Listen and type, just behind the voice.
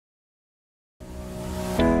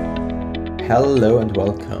Hello and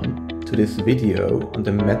welcome to this video on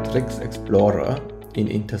the Metrics Explorer in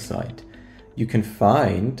Intersight. You can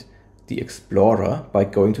find the Explorer by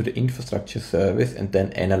going to the infrastructure service and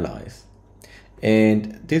then analyze.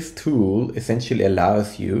 And this tool essentially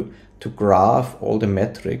allows you to graph all the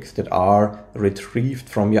metrics that are retrieved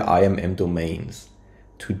from your IMM domains.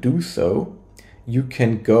 To do so, you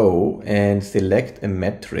can go and select a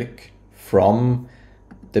metric from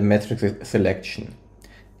the metrics selection.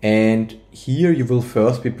 And here you will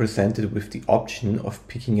first be presented with the option of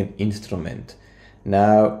picking an instrument.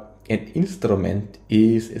 Now, an instrument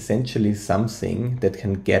is essentially something that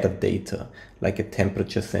can gather data, like a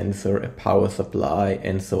temperature sensor, a power supply,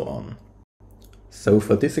 and so on. So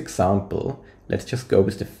for this example, let's just go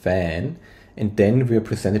with the fan, and then we are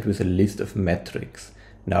presented with a list of metrics.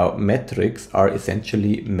 Now, metrics are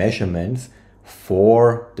essentially measurements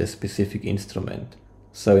for the specific instrument.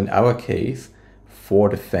 So in our case, for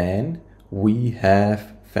the fan, we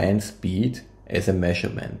have fan speed as a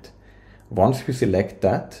measurement. Once we select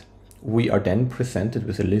that, we are then presented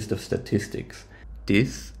with a list of statistics.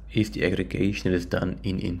 This is the aggregation that is done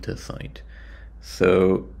in Intersight.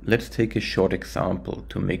 So let's take a short example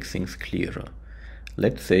to make things clearer.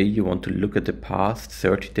 Let's say you want to look at the past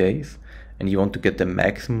 30 days and you want to get the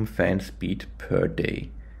maximum fan speed per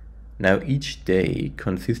day. Now each day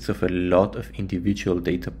consists of a lot of individual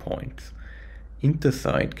data points.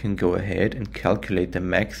 Intersight can go ahead and calculate the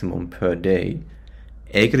maximum per day,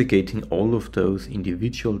 aggregating all of those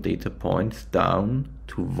individual data points down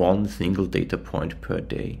to one single data point per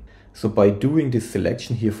day. So by doing this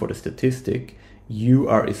selection here for the statistic, you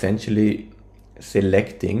are essentially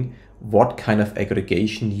selecting what kind of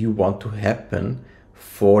aggregation you want to happen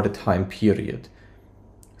for the time period.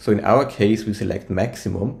 So in our case, we select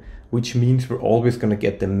maximum, which means we're always going to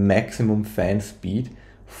get the maximum fan speed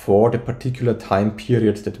for the particular time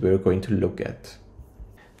periods that we're going to look at.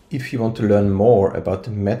 If you want to learn more about the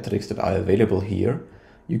metrics that are available here,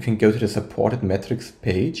 you can go to the supported metrics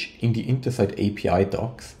page in the Intersight API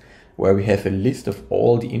docs, where we have a list of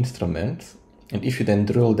all the instruments. And if you then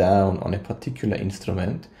drill down on a particular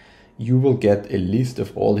instrument, you will get a list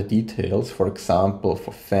of all the details. For example,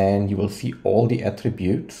 for fan, you will see all the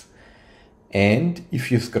attributes. And if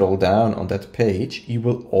you scroll down on that page, you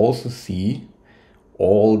will also see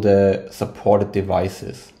all the supported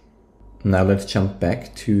devices. Now let's jump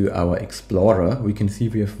back to our Explorer. We can see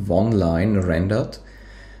we have one line rendered,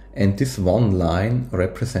 and this one line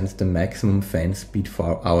represents the maximum fan speed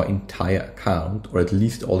for our entire account, or at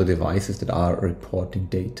least all the devices that are reporting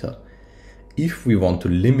data. If we want to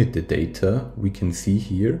limit the data, we can see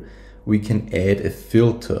here, we can add a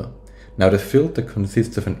filter. Now the filter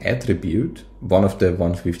consists of an attribute, one of the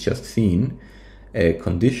ones we've just seen, a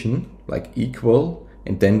condition like equal,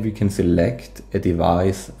 and then we can select a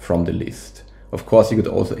device from the list. Of course, you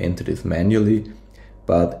could also enter this manually,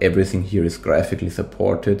 but everything here is graphically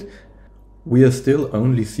supported. We are still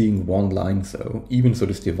only seeing one line though, even so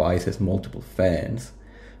this device has multiple fans.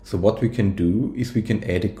 So what we can do is we can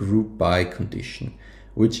add a group by condition,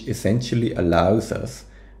 which essentially allows us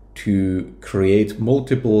to create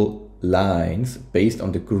multiple lines based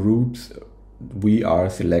on the groups we are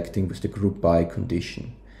selecting with the group by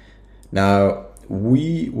condition. Now,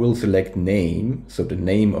 we will select name, so the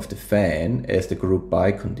name of the fan, as the group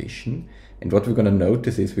by condition. And what we're going to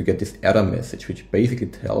notice is we get this error message, which basically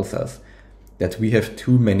tells us that we have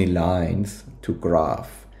too many lines to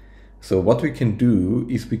graph. So what we can do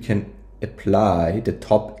is we can apply the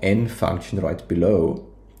top n function right below,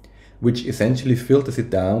 which essentially filters it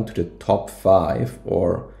down to the top 5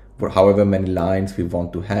 or however many lines we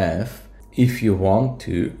want to have. If you want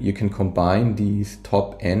to, you can combine these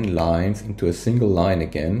top n lines into a single line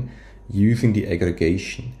again using the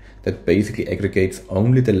aggregation that basically aggregates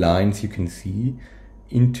only the lines you can see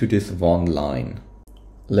into this one line.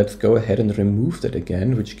 Let's go ahead and remove that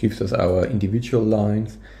again, which gives us our individual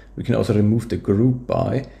lines. We can also remove the group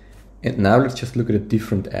by. And now let's just look at a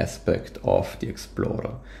different aspect of the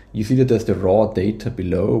Explorer. You see that there's the raw data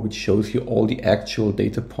below, which shows you all the actual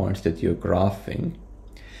data points that you're graphing.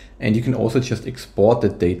 And you can also just export the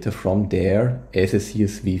data from there as a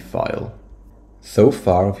CSV file. So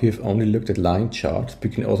far, we have only looked at line charts,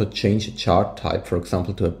 but you can also change the chart type, for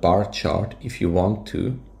example, to a bar chart if you want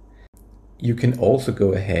to. You can also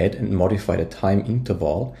go ahead and modify the time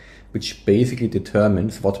interval, which basically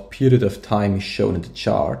determines what period of time is shown in the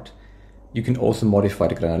chart. You can also modify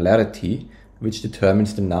the granularity, which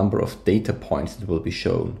determines the number of data points that will be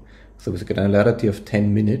shown. So with a granularity of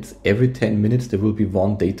 10 minutes, every 10 minutes there will be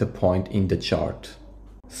one data point in the chart.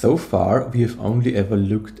 So far, we have only ever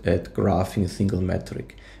looked at graphing a single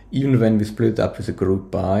metric. Even when we split it up with a group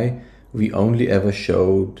by, we only ever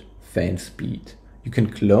showed fan speed. You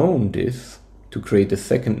can clone this to create a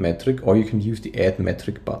second metric, or you can use the add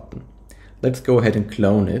metric button. Let's go ahead and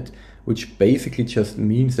clone it, which basically just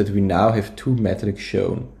means that we now have two metrics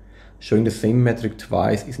shown. Showing the same metric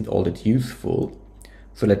twice isn't all that useful.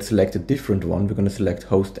 So let's select a different one. We're going to select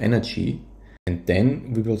host energy, and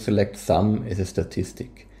then we will select sum as a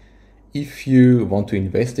statistic. If you want to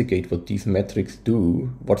investigate what these metrics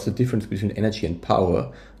do, what's the difference between energy and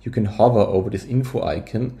power, you can hover over this info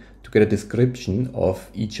icon to get a description of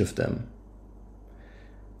each of them.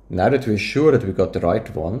 Now that we're sure that we got the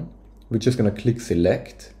right one, we're just going to click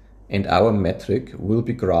select, and our metric will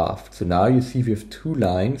be graphed. So now you see we have two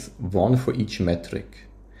lines, one for each metric.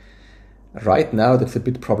 Right now that's a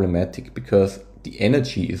bit problematic because the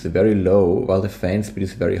energy is very low while the fan speed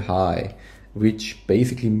is very high, which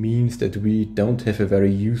basically means that we don't have a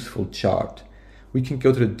very useful chart. We can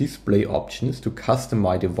go to the display options to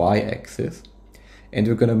customize the y-axis, and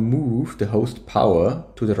we're going to move the host power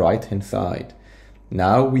to the right hand side.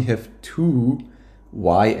 Now we have two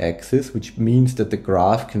y-axis, which means that the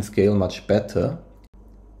graph can scale much better.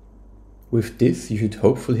 With this, you should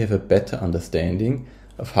hopefully have a better understanding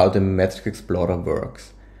of how the Metrics Explorer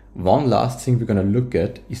works. One last thing we're going to look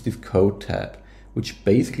at is this code tab, which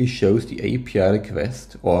basically shows the API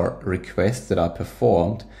request or requests that are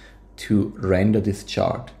performed to render this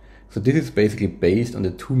chart. So this is basically based on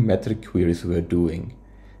the two metric queries we're doing.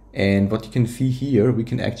 And what you can see here, we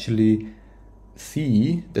can actually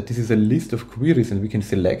see that this is a list of queries, and we can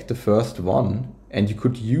select the first one, and you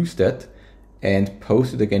could use that and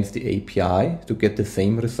post it against the API to get the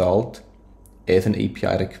same result as an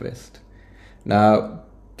API request. Now,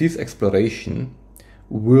 this exploration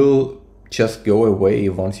will just go away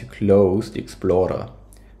once you close the Explorer.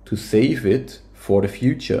 To save it for the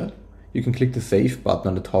future, you can click the Save button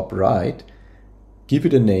on the top right, give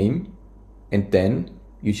it a name, and then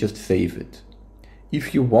you just save it.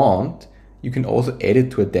 If you want, you can also add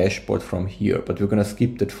it to a dashboard from here, but we're going to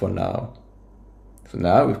skip that for now. So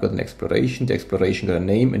now we've got an exploration, the exploration got a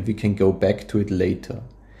name, and we can go back to it later.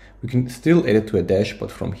 We can still add it to a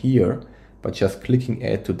dashboard from here by just clicking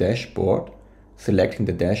Add to Dashboard, selecting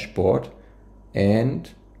the dashboard, and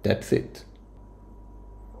that's it.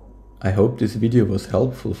 I hope this video was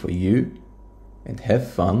helpful for you, and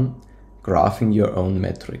have fun graphing your own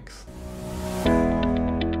metrics.